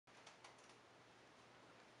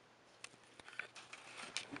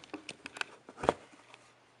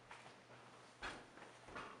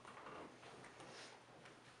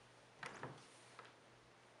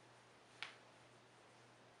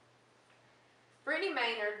Brittany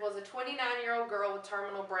Maynard was a 29-year-old girl with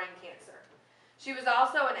terminal brain cancer. She was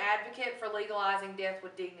also an advocate for legalizing death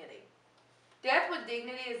with dignity. Death with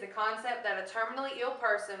dignity is the concept that a terminally ill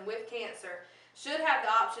person with cancer should have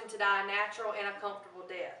the option to die a natural and a comfortable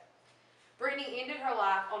death. Brittany ended her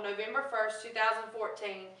life on November 1st,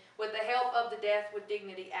 2014 with the help of the Death with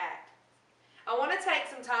Dignity Act. I want to take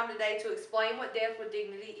some time today to explain what Death with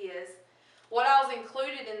Dignity is, what else is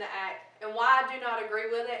included in the Act, and why I do not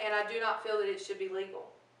agree with it and I do not feel that it should be legal.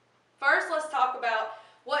 First, let's talk about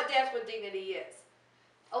what Death with Dignity is.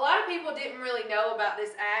 A lot of people didn't really know about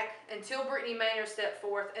this act until Brittany Maynard stepped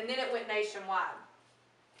forth, and then it went nationwide.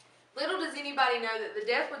 Little does anybody know that the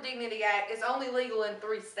Death with Dignity Act is only legal in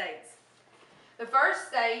 3 states. The first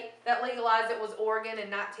state that legalized it was Oregon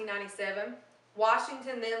in 1997.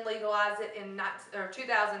 Washington then legalized it in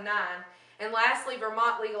 2009, and lastly,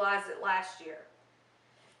 Vermont legalized it last year.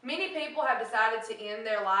 Many people have decided to end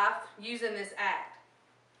their life using this act.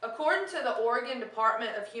 According to the Oregon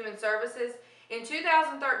Department of Human Services, in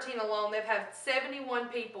 2013 alone, they've had 71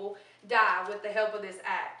 people die with the help of this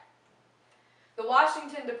act. The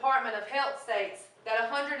Washington Department of Health states that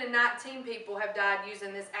 119 people have died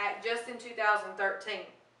using this act just in 2013.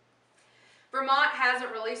 Vermont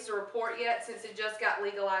hasn't released a report yet since it just got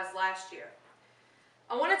legalized last year.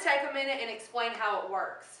 I want to take a minute and explain how it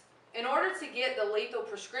works. In order to get the lethal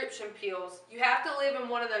prescription pills, you have to live in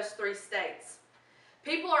one of those 3 states.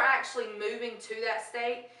 People are actually moving to that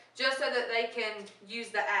state just so that they can use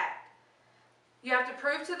the act. You have to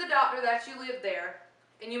prove to the doctor that you live there,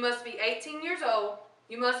 and you must be 18 years old,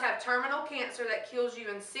 you must have terminal cancer that kills you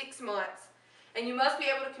in 6 months, and you must be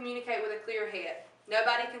able to communicate with a clear head.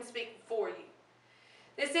 Nobody can speak for you.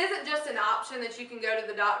 This isn't just an option that you can go to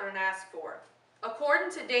the doctor and ask for.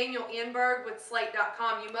 According to Daniel Enberg with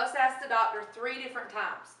Slate.com, you must ask the doctor 3 different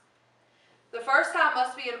times. The first time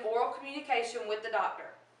must be an oral communication with the doctor.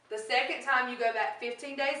 The second time you go back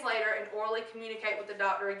 15 days later and orally communicate with the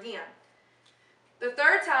doctor again. The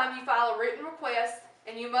third time you file a written request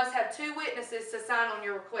and you must have 2 witnesses to sign on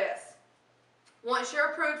your request. Once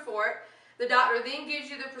you're approved for it, the doctor then gives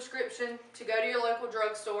you the prescription to go to your local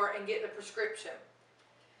drugstore and get the prescription.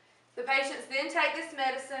 The patients then take this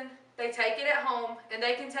medicine, they take it at home, and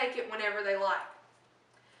they can take it whenever they like.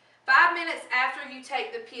 5 minutes after you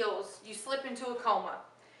take the pills, you slip into a coma,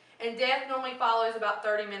 and death normally follows about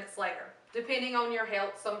 30 minutes later. Depending on your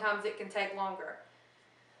health, sometimes it can take longer.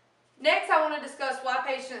 Next, I want to discuss why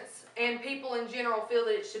patients and people in general feel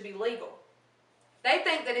that it should be legal. They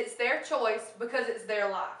think that it's their choice because it's their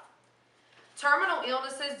life. Terminal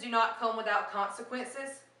illnesses do not come without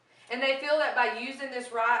consequences, and they feel that by using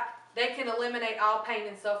this right, they can eliminate all pain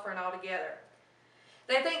and suffering altogether.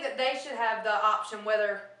 They think that they should have the option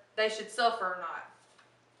whether they should suffer or not.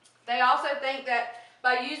 They also think that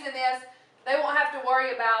by using this, they won't have to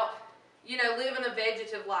worry about, living a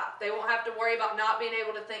vegetative life. They won't have to worry about not being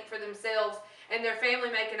able to think for themselves and their family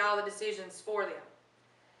making all the decisions for them.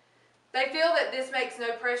 They feel that this makes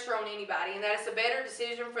no pressure on anybody and that it's a better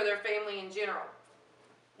decision for their family in general.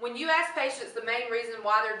 When you ask patients the main reason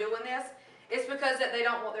why they're doing this, it's because that they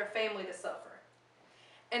don't want their family to suffer.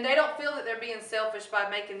 And they don't feel that they're being selfish by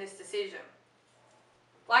making this decision.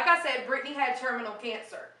 Like I said, Brittany had terminal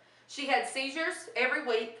cancer. She had seizures every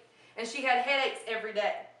week, and she had headaches every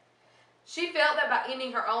day. She felt that by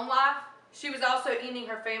ending her own life, she was also ending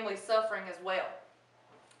her family's suffering as well.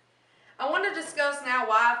 I want to discuss now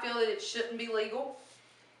why I feel that it shouldn't be legal.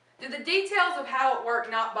 Do the details of how it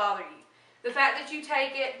worked not bother you? The fact that you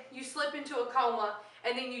take it, you slip into a coma,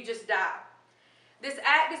 and then you just die. This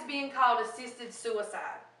act is being called assisted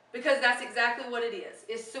suicide because that's exactly what it is.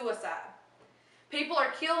 It's suicide. People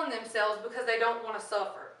are killing themselves because they don't want to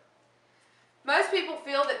suffer. Most people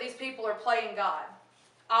feel that these people are playing God.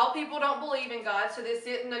 All people don't believe in God, so this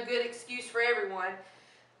isn't a good excuse for everyone.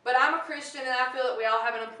 But I'm a Christian and I feel that we all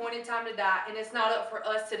have an appointed time to die, and it's not up for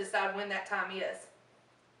us to decide when that time is.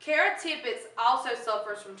 Kara Tippett also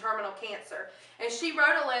suffers from terminal cancer, and she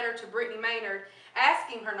wrote a letter to Brittany Maynard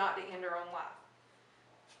asking her not to end her own life.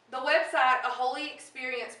 The website A Holy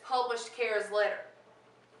Experience published Kara's letter.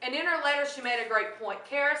 And in her letter, she made a great point.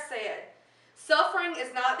 Kara said, "Suffering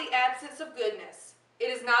is not the absence of goodness. It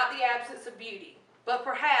is not the absence of beauty. But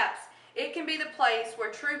perhaps it can be the place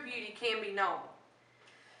where true beauty can be known."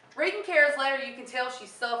 Reading Kara's letter, you can tell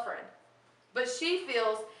she's suffering. But she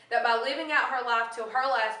feels that by living out her life till her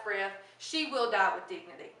last breath, she will die with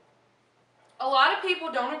dignity. A lot of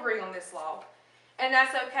people don't agree on this law, and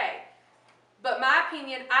that's okay. But my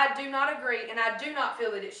opinion, I do not agree, and I do not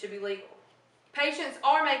feel that it should be legal. Patients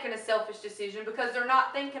are making a selfish decision because they're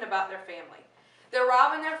not thinking about their family. They're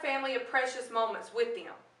robbing their family of precious moments with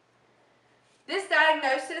them. This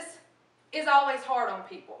diagnosis is always hard on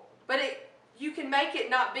people, but you can make it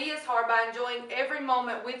not be as hard by enjoying every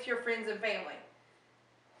moment with your friends and family.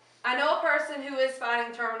 I know a person who is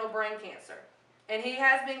fighting terminal brain cancer, and he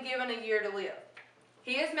has been given a year to live.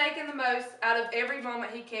 He is making the most out of every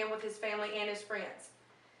moment he can with his family and his friends.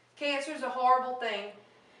 Cancer is a horrible thing,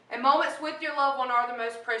 and moments with your loved one are the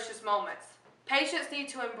most precious moments. Patients need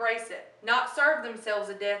to embrace it, not serve themselves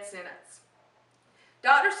a death sentence.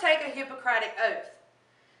 Doctors take a Hippocratic oath.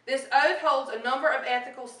 This oath holds a number of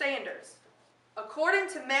ethical standards. According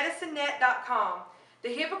to MedicineNet.com, the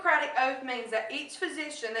Hippocratic oath means that each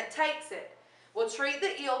physician that takes it will treat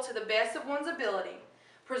the ill to the best of one's ability,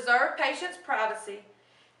 preserve patients' privacy,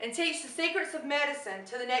 and teach the secrets of medicine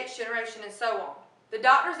to the next generation, and so on. The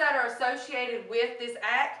doctors that are associated with this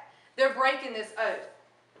act, they're breaking this oath.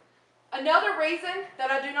 Another reason that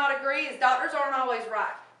I do not agree is doctors aren't always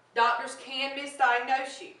right. Doctors can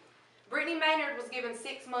misdiagnose you. Brittany Maynard was given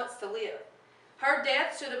 6 months to live. Her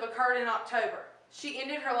death should have occurred in October. She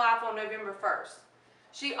ended her life on November 1st.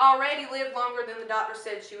 She already lived longer than the doctor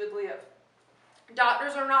said she would live.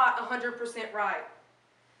 Doctors are not 100% right.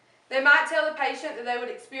 They might tell the patient that they would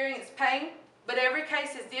experience pain, but every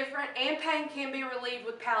case is different, and pain can be relieved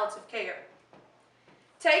with palliative care.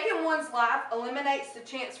 Taking one's life eliminates the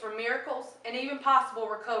chance for miracles and even possible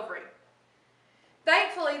recovery.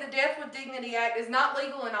 Thankfully, the Death with Dignity Act is not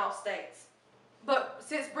legal in all states. But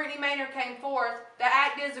since Brittany Maynard came forth, the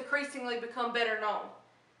act has increasingly become better known.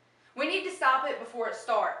 We need to stop it before it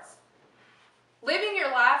starts. Living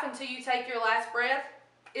your life until you take your last breath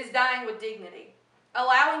is dying with dignity.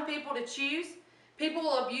 Allowing people to choose, people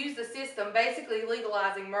will abuse the system, basically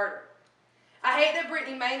legalizing murder. I hate that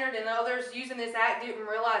Brittany Maynard and others using this act didn't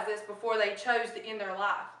realize this before they chose to end their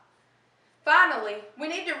life. Finally, we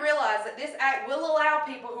need to realize that this act will allow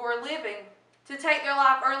people who are living to take their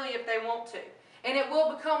life early if they want to, and it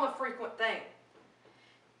will become a frequent thing.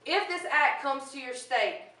 If this act comes to your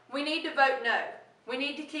state, we need to vote no. We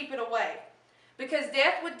need to keep it away, because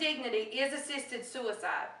death with dignity is assisted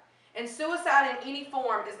suicide, and suicide in any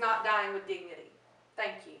form is not dying with dignity.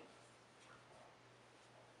 Thank you.